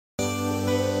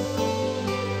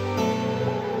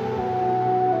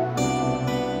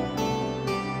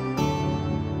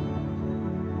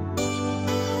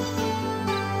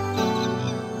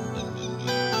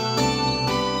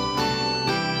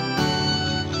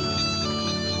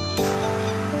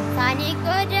Sunny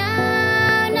go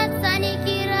down, not sunny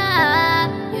kira.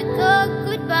 You talk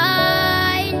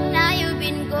goodbye, now you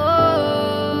been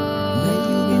gone. Now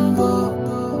you been gone.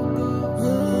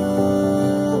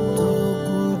 Talk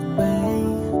goodbye.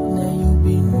 Now you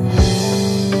been gone.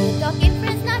 Talking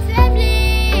friends, not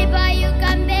family, but you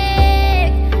come back.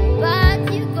 But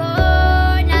you go,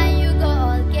 now you go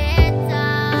all get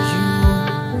down.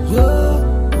 You go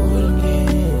all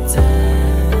get down.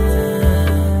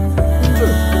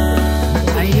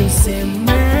 I you say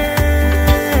mine,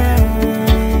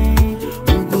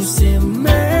 who go say mine.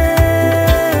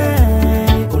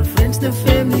 All friends, the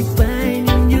family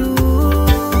finding you.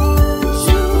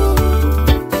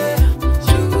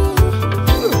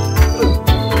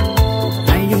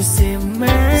 I you say mine,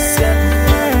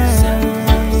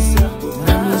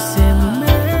 now you say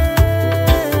mine.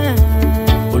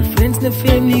 All friends, the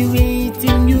family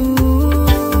waiting you.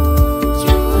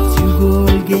 But you go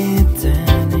all get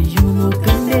down, and you no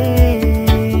come back.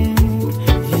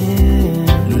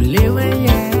 Yeah, Lulewa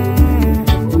ya,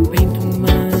 paint to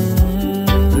man.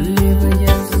 Lulewa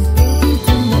ya, paint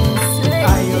to man.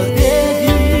 Are you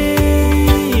daddy?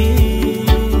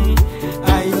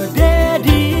 Are you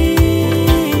daddy?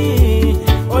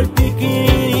 All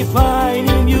picking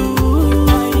finding you.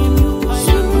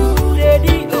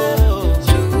 Daddy, oh,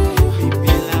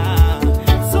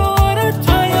 so that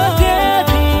are you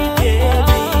daddy, daddy?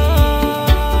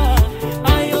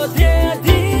 Are you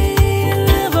daddy,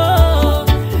 lover?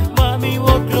 Mommy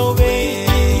walk away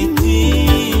waiting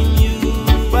you,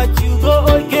 but you go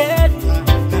all get,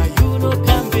 now you no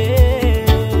come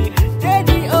back.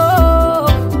 Daddy, oh,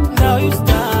 now you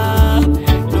stop,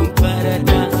 don't para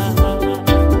down.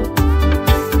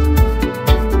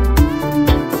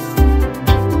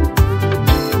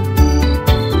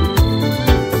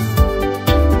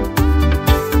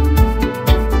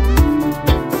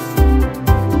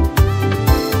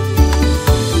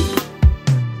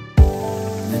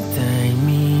 Natay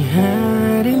mi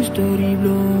harim story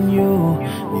belum yo,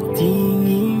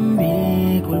 metingin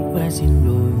bekol pasin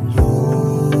belum yo.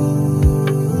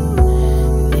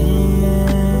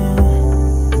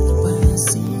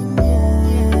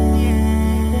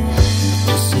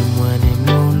 Semua ni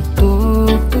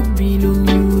nonton terbilung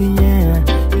you ya,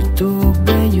 you talk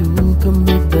by you come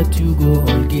back but you go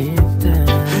all get down.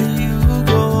 You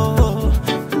go,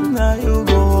 now you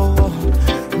go,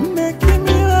 making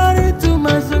me worry to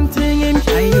my something and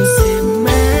I you say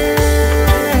man,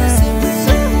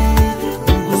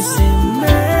 you go say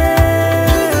man,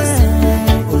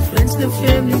 all friends the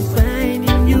family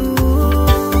finding you.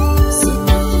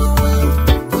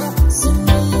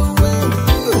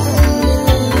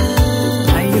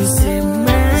 I you say man,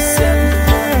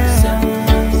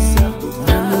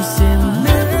 now you say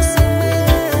man,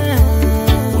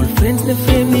 all friends the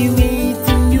family